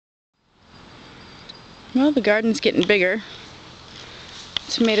Well, the garden's getting bigger.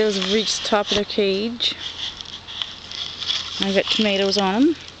 Tomatoes have reached the top of their cage. I've got tomatoes on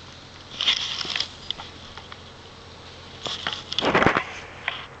them.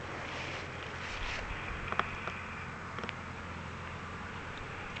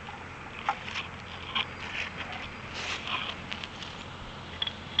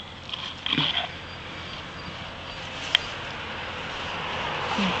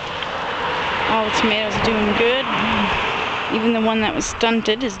 All the tomatoes are doing good. Even the one that was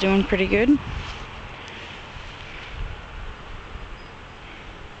stunted is doing pretty good.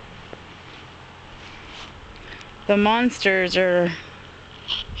 The monsters are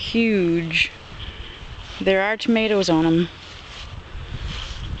huge. There are tomatoes on them.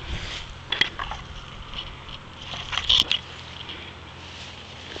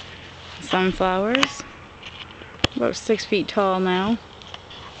 Sunflowers, about 6 feet tall now.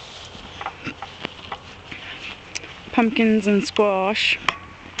 Pumpkins and squash.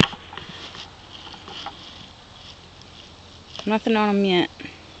 Nothing on them yet.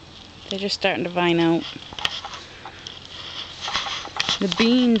 They're just starting to vine out. The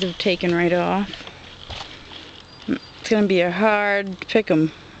beans have taken right off. It's going to be a hard pick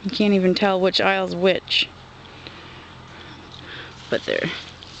 'em. You can't even tell which aisle's which. But they're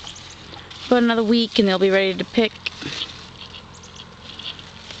about another week and they'll be ready to pick.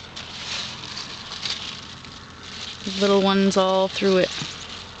 There's little ones all through it.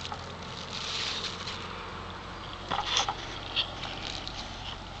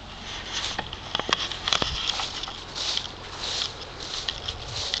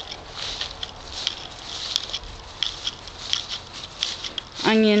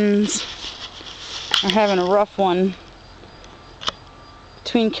 Onions are having a rough one.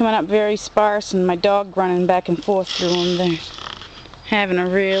 Between coming up very sparse and my dog running back and forth through them, they're having a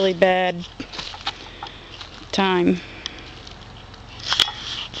really bad time.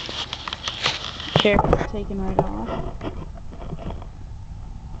 Carrot's taken right off.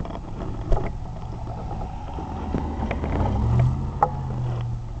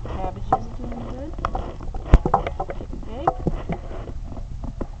 Cabbages are doing good. Getting big.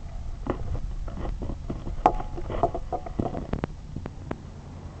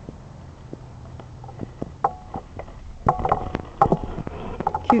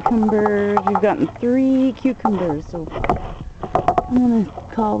 Cucumbers, we've gotten 3 cucumbers, so I'm going to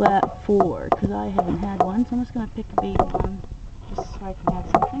call that 4 because I haven't had one, so I'm just going to pick a baby one just so I can have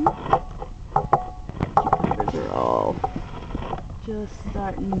something. Cucumbers are all just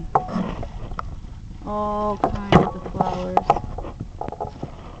starting, all kinds of flowers.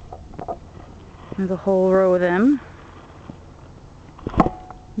 There's a whole row of them.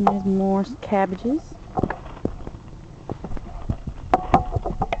 And there's more cabbages.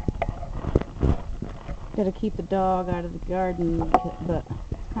 Gotta keep the dog out of the garden, but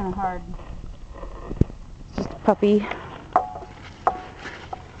it's kind of hard. It's just a puppy,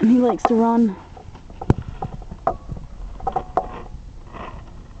 and he likes to run.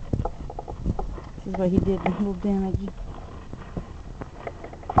 This is what he did, a little damage.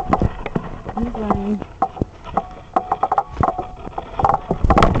 He's running.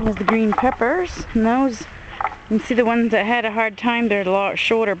 There's the green peppers, and those, you can see the ones that had a hard time, they're a lot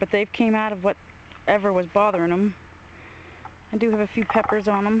shorter, but they've came out of whatever was bothering them. I do have a few peppers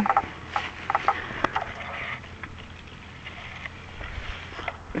on them.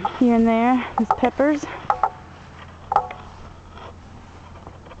 Here and there, there's peppers.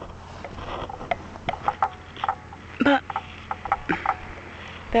 But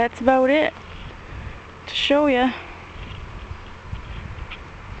that's about it to show you.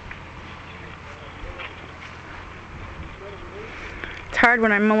 It's hard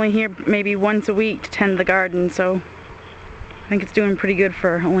when I'm only here maybe once a week to tend the garden, so I think it's doing pretty good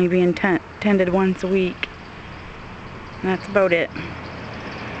for only being tended once a week. And that's about it.